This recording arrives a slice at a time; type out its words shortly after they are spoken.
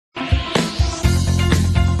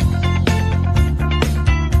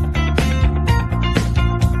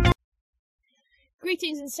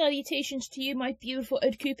Greetings and salutations to you, my beautiful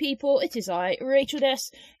Otaku people. It is I, Rachel Des.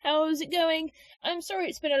 How's it going? I'm sorry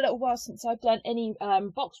it's been a little while since I've done any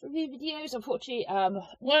box review videos. Unfortunately,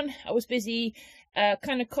 one, I was busy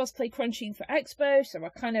kind of cosplay crunching for Expo, so I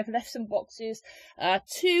kind of left some boxes.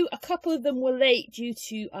 Two, a couple of them were late due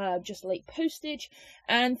to just late postage.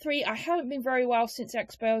 And three, I haven't been very well since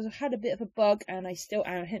Expo. I've had a bit of a bug, and I still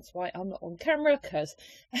am, hence why I'm not on camera, because,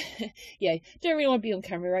 yeah, don't really want to be on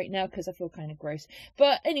camera right now, because I feel kind of gross.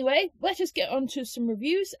 But anyway, let's just get on to some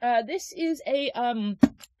reviews. This is a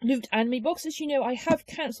Loot anime box. As you know, I have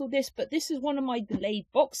cancelled this, but this is one of my delayed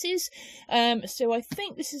boxes. So I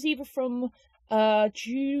think this is either from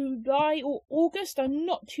July or August. I'm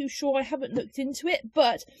not too sure. I haven't looked into it,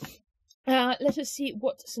 but let us see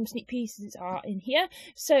what some sneak pieces are in here.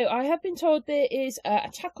 So I have been told there is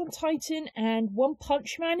Attack on Titan and One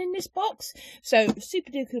Punch Man in this box. So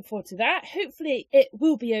super duper looking forward to that. Hopefully it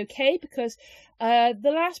will be okay, because the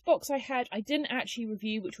last box I had I didn't actually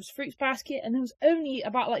review, which was Fruits Basket, and there was only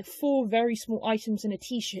about like 4 very small items and a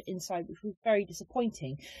t-shirt inside, which was very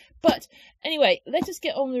disappointing. But anyway, let us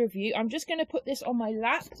get on with the review. I'm just going to put this on my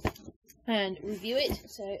lap and review it.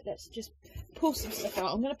 So let's just pull some stuff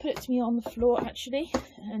out. I'm going to put it to me on the floor actually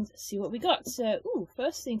and see what we got. So, ooh,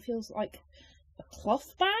 first thing feels like a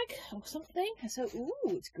cloth bag or something. So, ooh,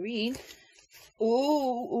 it's green.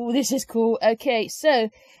 Ooh, this is cool. Okay, so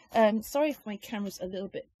sorry if my camera's a little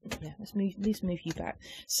bit, yeah, let's move you back.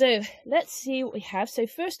 So let's see what we have. So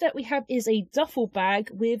first up we have is a duffel bag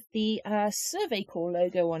with the Survey Corps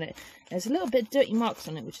logo on it. There's a little bit of dirty marks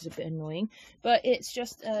on it, which is a bit annoying, but it's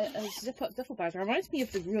just a zip-up duffel bag. It reminds me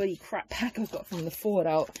of the really crap bag I got from the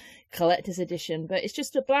Fallout Collector's Edition, but it's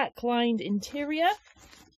just a black lined interior.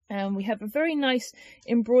 We have a very nice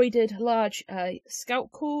embroidered large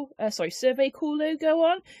Survey Corps logo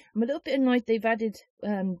on. I'm a little bit annoyed they've added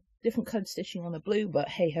different coloured stitching on the blue, but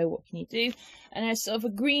hey ho, what can you do? And there's sort of a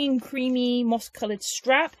green, creamy, moss coloured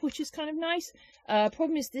strap, which is kind of nice.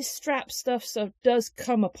 Problem is this strap stuff does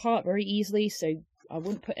come apart very easily, so I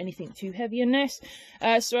wouldn't put anything too heavy in this.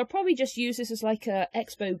 So I'll probably just use this as like a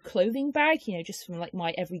Expo clothing bag, you know, just from like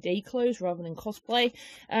my everyday clothes rather than cosplay.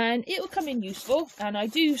 And it will come in useful. And I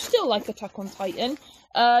do still like Attack on Titan,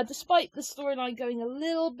 despite the storyline going a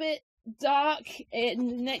little bit dark in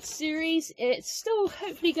the next series. It's still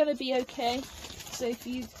hopefully going to be okay. So if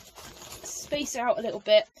you space out a little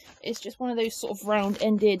bit, it's just one of those sort of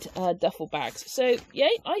round-ended duffel bags. So yeah,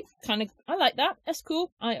 I like that. That's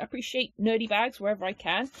cool. I appreciate nerdy bags wherever I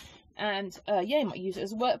can, and yeah, I might use it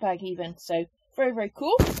as a work bag even. So very, very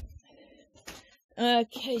cool.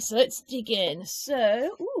 Okay, so let's dig in.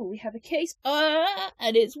 So, ooh, we have a case,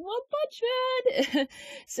 and it's One Punch Man.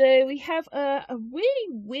 So we have a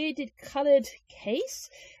really weirded coloured case.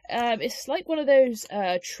 It's like one of those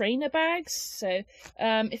trainer bags. So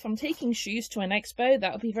if I'm taking shoes to an expo,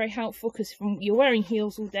 that would be very helpful, because if you're wearing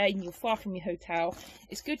heels all day and you're far from your hotel,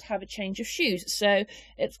 it's good to have a change of shoes. So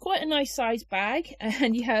it's quite a nice size bag,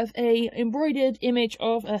 and you have a embroidered image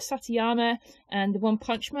of Satayama and the One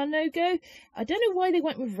Punch Man logo. I don't know why they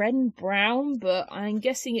went with red and brown, but I'm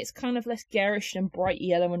guessing it's kind of less garish than bright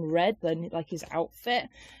yellow and red than like his outfit.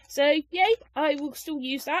 So yay, I will still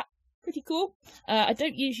use that. Pretty cool. I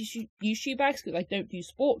don't usually use shoe bags because I don't do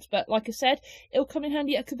sports, but like I said, it'll come in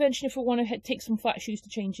handy at a convention if I want to take some flat shoes to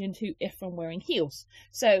change into if I'm wearing heels.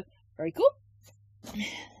 So, very cool.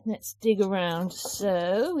 Let's dig around.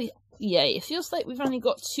 So, yeah, it feels like we've only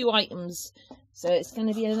got 2 items, so it's going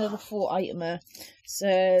to be another 4-itemer.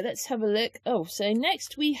 So, let's have a look. Oh, so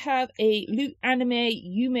next we have a Loot Anime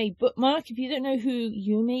Yume bookmark. If you don't know who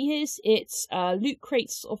Yume is, it's Loot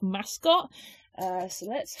Crate's sort of mascot. So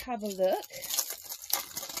let's have a look.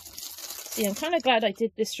 See, I'm kind of glad I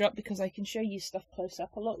did this drop because I can show you stuff close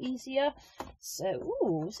up a lot easier. So,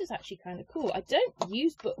 ooh, this is actually kind of cool. I don't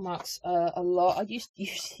use bookmarks a lot. I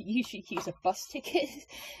usually use a bus ticket.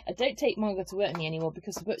 I don't take manga to work with me anymore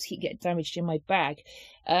because the books keep getting damaged in my bag.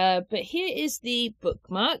 But here is the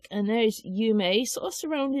bookmark, and there's Yume, sort of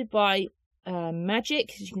surrounded by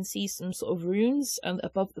magic. As you can see, some sort of runes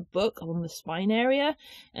above the book on the spine area,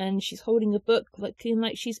 and she's holding a book looking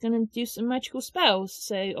like she's going to do some magical spells.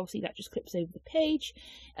 So obviously that just clips over the page.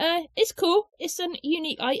 It's cool. It's a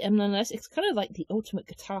unique item nonetheless. It's kind of like the ultimate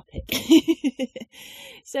guitar pick.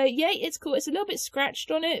 So yeah, it's cool. It's a little bit scratched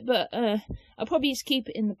on it, but I'll probably just keep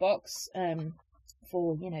it in the box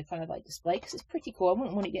for, you know, kind of like display, because it's pretty cool. I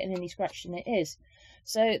wouldn't want it getting any scratch than it is.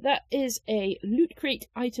 So that is a Loot Crate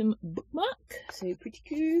item bookmark. So pretty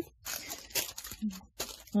cool.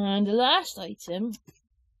 And the last item.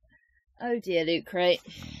 Oh dear, Loot Crate.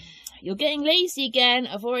 you're getting lazy again.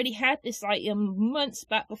 I've already had this item months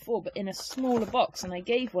back before, but in a smaller box, and I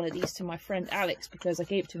gave one of these to my friend Alex because I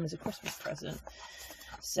gave it to him as a Christmas present.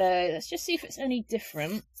 So let's just see if it's any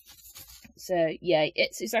different. So yeah,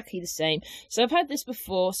 it's exactly the same. So I've had this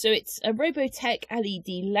before. So it's a Robotech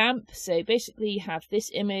LED lamp. So basically you have this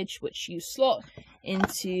image which you slot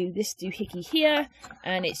into this doohickey here,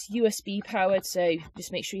 and it's USB powered. So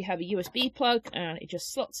just make sure you have a USB plug, and it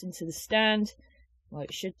just slots into the stand. Well,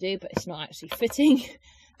 it should do, but it's not actually fitting.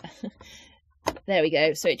 There we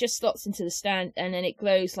go. So it just slots into the stand, and then it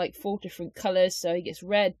glows like 4 different colours. So it gets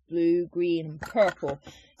red, blue, green, and purple.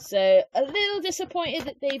 So a little disappointed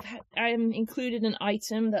that they've included an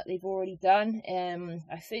item that they've already done.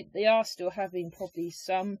 I think they are still having probably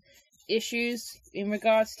some issues in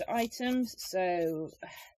regards to items. So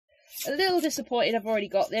a little disappointed I've already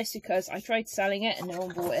got this, because I tried selling it and no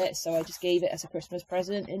one bought it, so I just gave it as a Christmas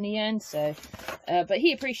present in the end. So but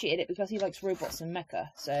he appreciated it because he likes robots and mecha,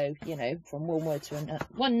 so you know, from one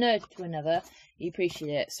nerd to another, he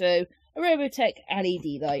appreciated it. So a Robotech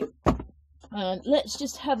LED light. And let's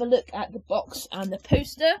just have a look at the box and the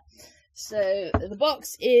poster. So the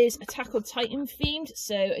box is Attack on Titan themed.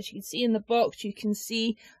 So as you can see in the box, you can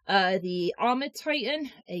see the Armored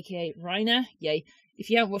Titan, aka Reiner. Yay. If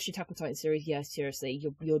you haven't watched the Attack on Titan series, yeah, seriously,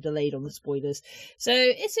 you're delayed on the spoilers. So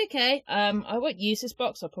it's okay. I won't use this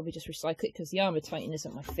box. I'll probably just recycle it because the Armored Titan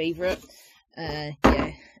isn't my favourite. Yeah.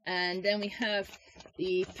 And then we have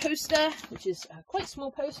the poster, which is a quite small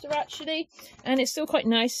poster actually, and it's still quite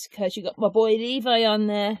nice because you got my boy Levi on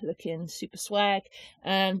there looking super swag,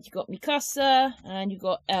 and you got Mikasa, and you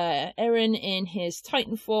got Eren in his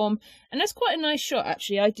Titan form, and that's quite a nice shot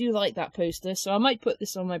actually. I do like that poster, so I might put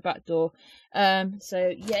this on my back door.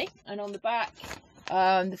 So yay. And on the back,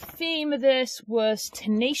 the theme of this was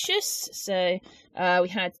Tenacious. So we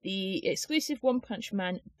had the exclusive One Punch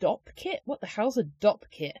Man DOP kit. What the hell's a DOP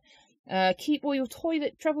kit? Keep all your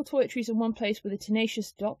travel toiletries in one place with a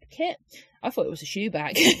Tenacious DOP kit. I thought it was a shoe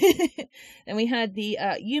bag. Then we had the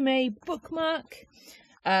Yume bookmark,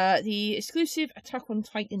 the exclusive Attack on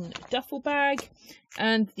Titan duffel bag,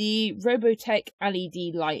 and the Robotech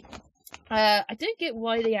LED light. I don't get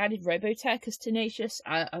why they added Robotech as Tenacious.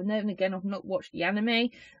 I've known, again, I've not watched the anime.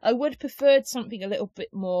 I would have preferred something a little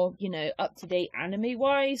bit more, you know, up-to-date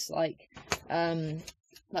anime-wise, like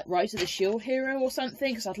Rise of the Shield Hero or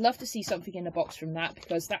something, because I'd love to see something in the box from that,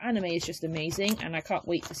 because that anime is just amazing, and I can't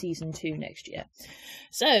wait for season 2 next year.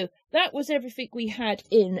 So, that was everything we had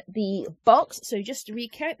in the box. So, just to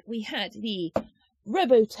recap, we had the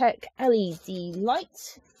Robotech LED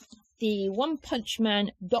light, the One Punch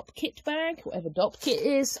Man DOP kit bag, whatever DOP kit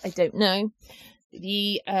is, I don't know,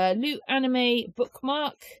 the Loot Anime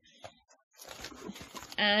bookmark,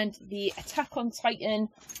 and the Attack on Titan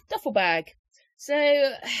duffel bag. So,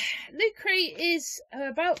 Loot Crate is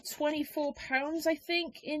about £24, I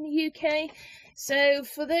think, in the UK. So,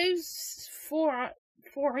 for those four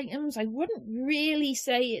items, I wouldn't really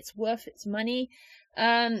say it's worth its money.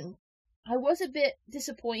 I was a bit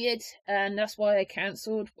disappointed, and that's why I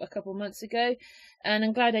cancelled a couple of months ago, and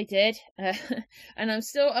I'm glad I did. And I'm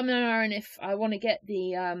still umming if I want to get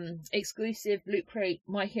the exclusive Loot Crate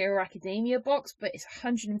My Hero Academia box, but it's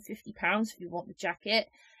 £150 if you want the jacket.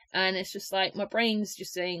 And it's just like, my brain's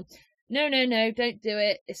just saying, no, don't do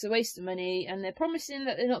it. It's a waste of money. And they're promising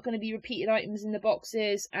that they're not going to be repeated items in the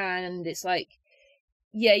boxes. And it's like,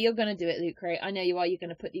 yeah, you're going to do it, Loot Crate. I know you are. You're going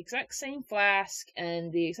to put the exact same flask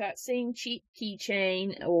and the exact same cheap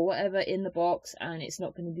keychain or whatever in the box. And it's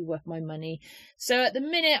not going to be worth my money. So at the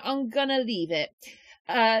minute, I'm going to leave it.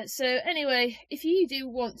 So anyway, if you do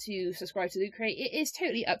want to subscribe to Loot Crate, it is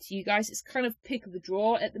totally up to you guys. It's kind of pick of the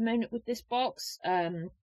draw at the moment with this box.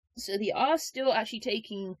 So they are still actually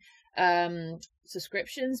taking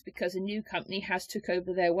subscriptions because a new company has took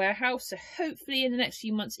over their warehouse. So hopefully in the next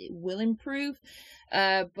few months it will improve.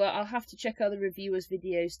 But I'll have to check other reviewers'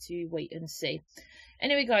 videos to wait and see.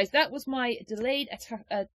 Anyway, guys, that was my delayed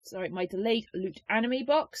Loot Anime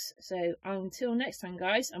box. So until next time,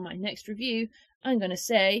 guys, on my next review, I'm gonna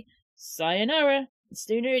say sayonara.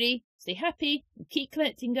 Stay nerdy, stay happy, and keep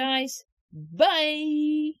collecting, guys.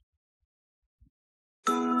 Bye.